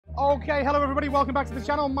Okay, hello everybody, welcome back to the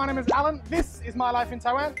channel. My name is Alan, this is my life in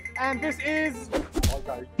Taiwan, and this is...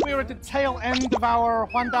 We're at the tail end of our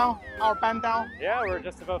Huandao, our Bandao. Yeah, we're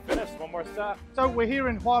just about finished, one more stop. So we're here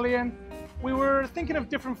in Hualien. We were thinking of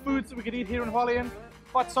different foods that we could eat here in Hualien,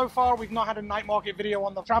 but so far we've not had a night market video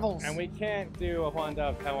on the travels. And we can't do a Huandao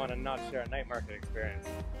of Taiwan and not share a night market experience.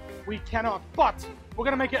 We cannot, but we're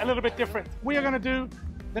gonna make it a little bit different. We are gonna do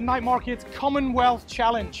the Night Market Commonwealth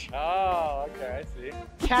Challenge. Oh, okay, I see.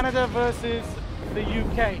 Canada versus the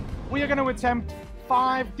UK. We are going to attempt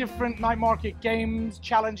 5 different night market games,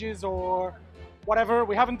 challenges, or whatever.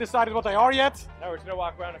 We haven't decided what they are yet. No, we're just going to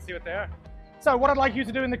walk around and see what they are. So what I'd like you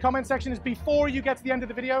to do in the comment section is, before you get to the end of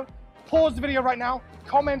the video, pause the video right now,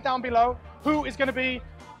 comment down below who is going to be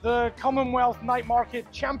the Commonwealth Night Market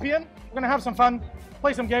Champion. We're going to have some fun,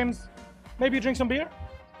 play some games, maybe drink some beer?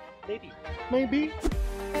 Maybe. Maybe.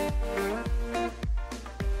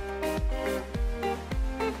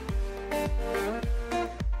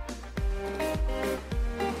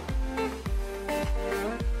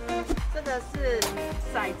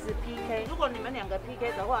 PK， 如果你们2个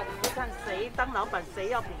PK 的话，你就看谁当老板，谁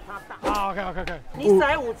要比他大。啊 ，OK。你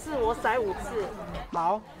骰5次，我骰5次。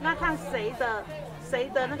好。那看谁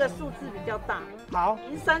的那个数字比较大。好。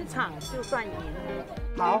赢3场就算赢。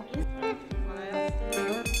好。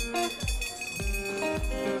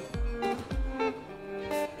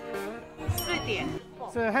4点。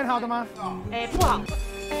是很好的吗？哎，不好。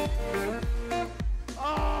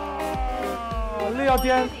哦，6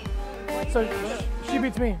点。So she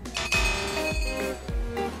beats me.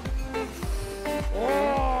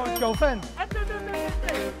 哦，9分。啊，对。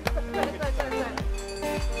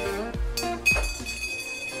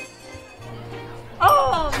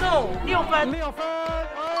哦 ，no， 6分。6分。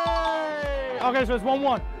哎 ，OK， so it's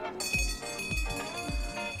 1-1。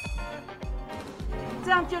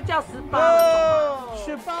这样就叫18了。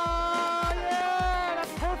18 ，yeah,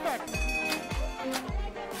 that's perfect.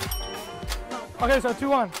 Okay, so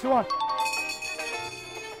 2-1.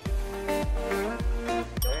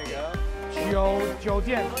 There you go. 9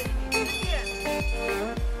点。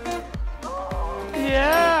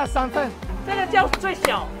Yeah， 3分。这个叫最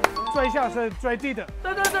小。最小是最低的。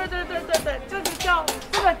对，这个叫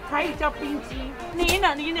台语叫冰机。你赢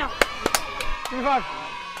了。In fact,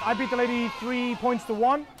 I beat the lady 3 points to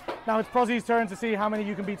 1. Now it's Prozzie's turn to see how many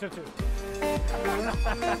you can beat her to.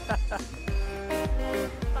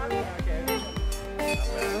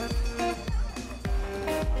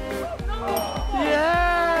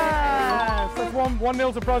 Yes! That's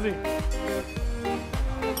 1-0 to Prozzie. 3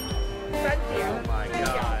点。Oh my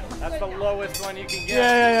god. That's the lowest one you can get.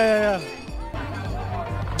 Yeah.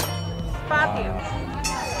 8点。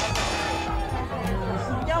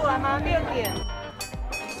要完吗？6点。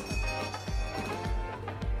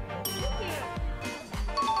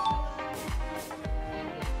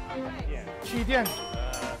7点。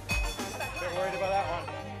Bit worried about that one.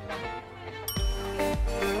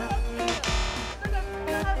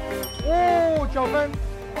 哦，9分。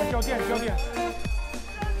9点。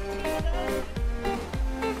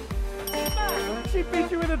She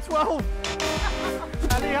beat you with a 12.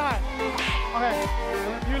 很厉害。Okay,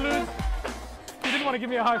 you lose. You didn't want to give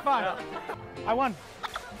me a high five. Yeah. I won.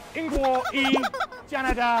 英国1，加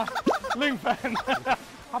拿大0分。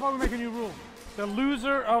How about we make a new rule? The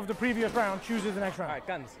loser of the previous round chooses the next round. All right,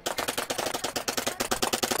 guns.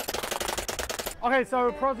 Okay,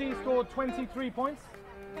 so Prozzie scored 23 points.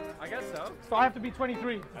 I guess so. So I have to be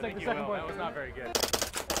 23 to I take think the you second will. point. That was not very good.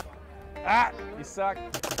 Ah, You suck.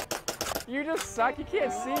 You just suck. You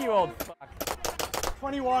can't see, you old fuck.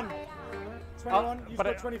 21. 21, you but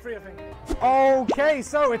scored it- 23, I think. Okay,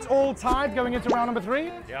 so it's all tied going into round number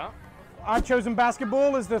 3. Yeah? I've chosen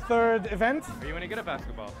basketball as the 3rd event. Are you any good at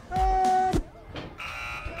basketball?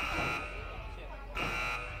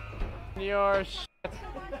 You're shit,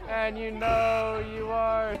 and you know you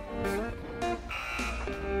are.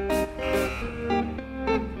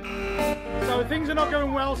 So things are not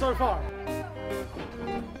going well so far.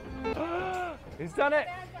 He's done it.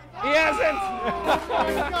 He hasn't. Oh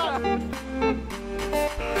my God.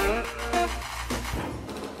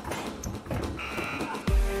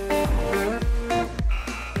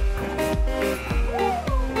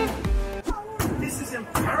 This is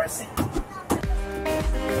embarrassing.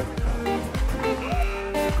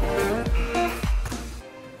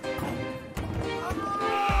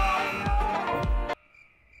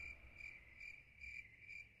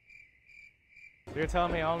 So you're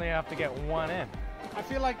telling me I only have to get 1 in? I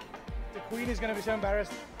feel like the Queen is going to be so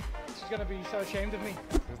embarrassed. She's going to be so ashamed of me.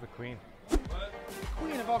 Who's the Queen? The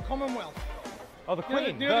Queen of our Commonwealth. Oh, the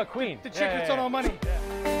Queen. You know, the Queen. The chick that's on our money.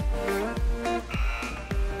 Yeah.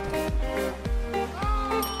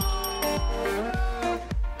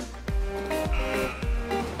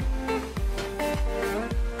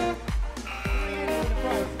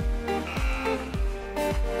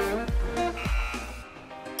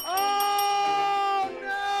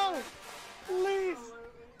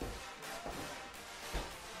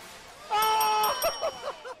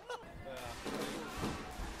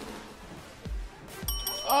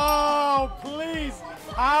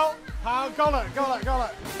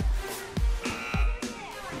 Got it.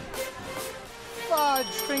 5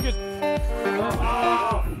 fingers.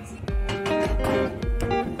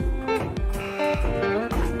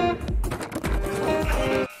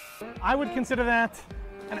 I would consider that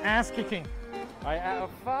an ass kicking. I have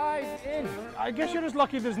 5 in. I guess you're just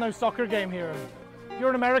lucky there's no soccer game here. You're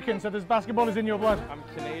an American, so there's basketball is in your blood. I'm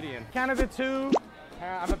Canadian. Canada 2.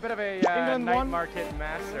 I'm a bit of a England night 1? market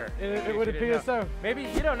master. It would appear so. Maybe,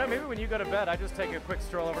 you don't know, maybe when you go to bed, I just take a quick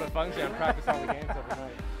stroll over to Function and practice all the games every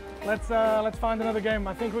night. Let's find another game.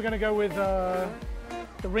 I think we're going to go with the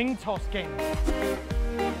ring toss game.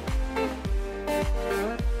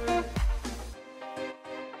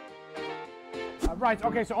 Right,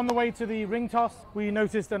 okay, so on the way to the ring toss, we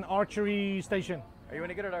noticed an archery station. Are you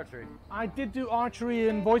any good at archery? I did do archery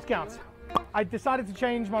in Boy Scouts. I decided to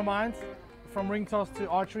change my mind from ring toss to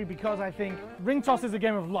archery because I think ring toss is a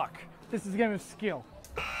game of luck. This is a game of skill.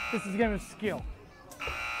 This is a game of skill.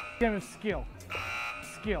 Game of skill.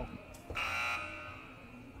 Skill.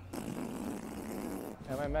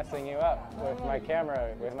 Am I messing you up with my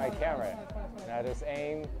camera? Now just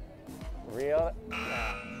aim, reel.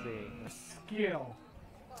 Yeah, see. Skill.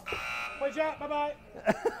 Wait, chat. Bye-bye.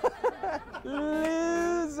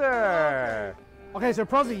 Loser. Okay, so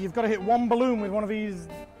Prozzie, you've got to hit one balloon with one of these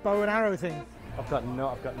bow and arrow things. I've got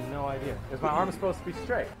no idea. Is my arm supposed to be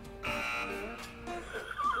straight?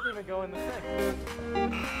 Didn't even go in the thing.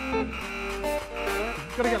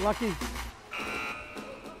 You've got to get lucky.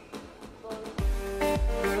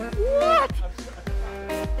 What?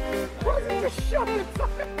 Prozzie just shot it.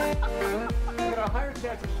 I got a higher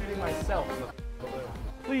chance of shooting myself in the balloon.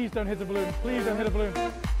 Please don't hit the balloon. Please don't hit a balloon.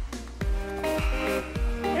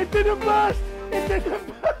 It didn't burst. It didn't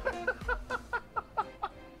burst.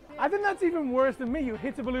 I think that's even worse than me. You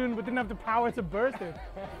hit a balloon but didn't have the power to burst it.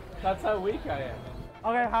 That's how weak I am.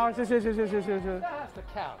 Okay, how? That has to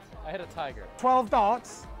count. I hit a tiger. 12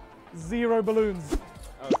 darts, 0 balloons. That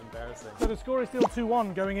was embarrassing. So the score is still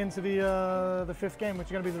 2-1 going into the 5th game, which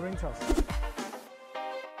is going to be the ring toss.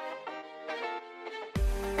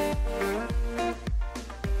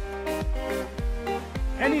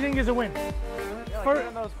 Anything is a win. Yeah, like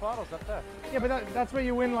in those bottles up there. Yeah, but that's where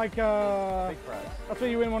you win like big prize. That's where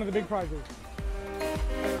you win one of the big prizes. I'm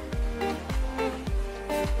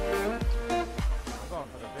going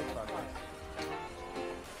for the big prize.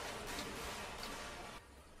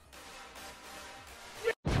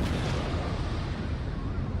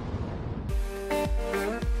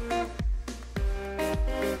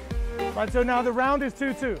 Right, so now the round is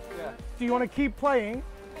 2-2. Yeah. Do you want to keep playing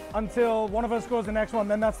until one of us scores the next one?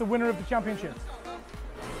 Then that's the winner of the championship.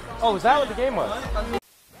 Oh, is that what the game was?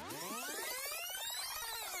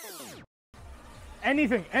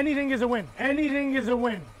 Anything is a win. Anything is a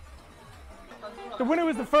win. The winner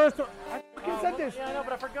was the first. I fucking said this. Yeah, I know,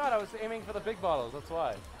 but I forgot. I was aiming for the big bottles. That's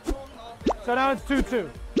why. So now it's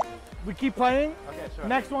 2-2. We keep playing. Okay, sure.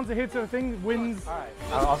 Next one to hit the thing wins. All right.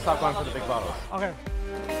 I'll stop going for the big bottles. Okay.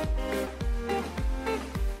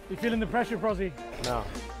 You feeling the pressure, Prozzie? No.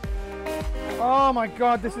 Oh my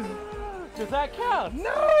God, this is. Does that count?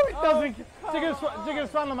 No, it doesn't. Jigger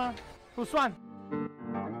swan, man. Who's swan?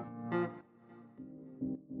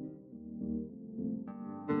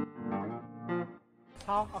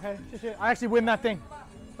 How? Okay. I actually win that thing.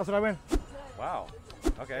 That's what I win. Wow.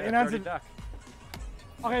 Okay. In Dirty answer- duck.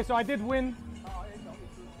 Okay, so I did win.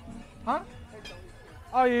 Huh?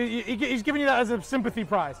 Oh, he's giving you that as a sympathy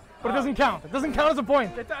prize, but it doesn't count. It doesn't count as a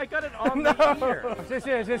point. I got it on No. the ear.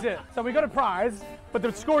 Yes. So we got a prize, but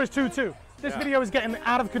the score is 2-2. This video is getting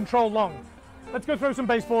out of control long. Let's go throw some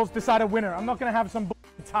baseballs, decide a winner. I'm not going to have some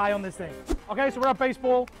tie on this thing. Okay, so we're at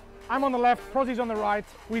baseball. I'm on the left, Prozzie's on the right.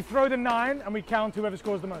 We throw the 9 and we count whoever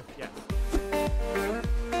scores the most. Yes.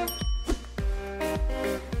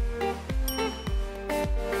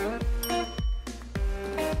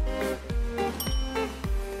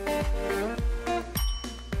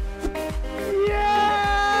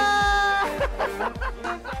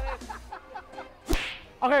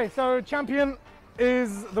 Okay, so champion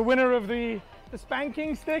is the winner of the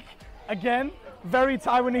spanking stick. Again, very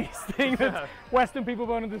Taiwanese thing that Western people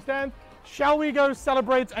won't understand. Shall we go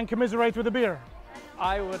celebrate and commiserate with a beer?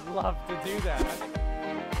 I would love to do that.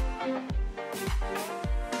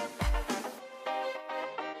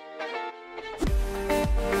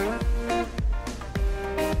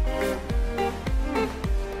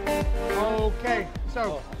 Okay, so.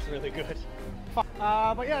 Oh, that's really good.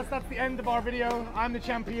 But yes, that's the end of our video. I'm the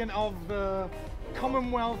champion of the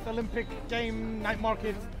Commonwealth Olympic Game Night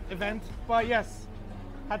Market event. But yes,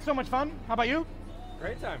 had so much fun. How about you?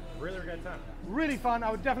 Great time. Really great time. Really fun.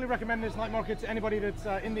 I would definitely recommend this night market to anybody that's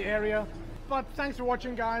in the area. But thanks for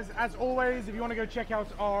watching, guys. As always, if you want to go check out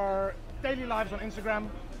our daily lives on Instagram,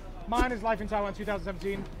 mine is Life in Taiwan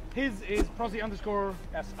 2017. His is Prozzie_SR.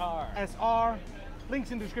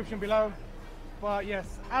 Links in the description below. But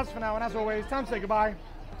yes, as for now and as always, time to say goodbye.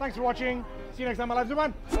 Thanks for watching. See you next time, my lives,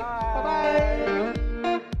 everyone. Bye. Bye-bye.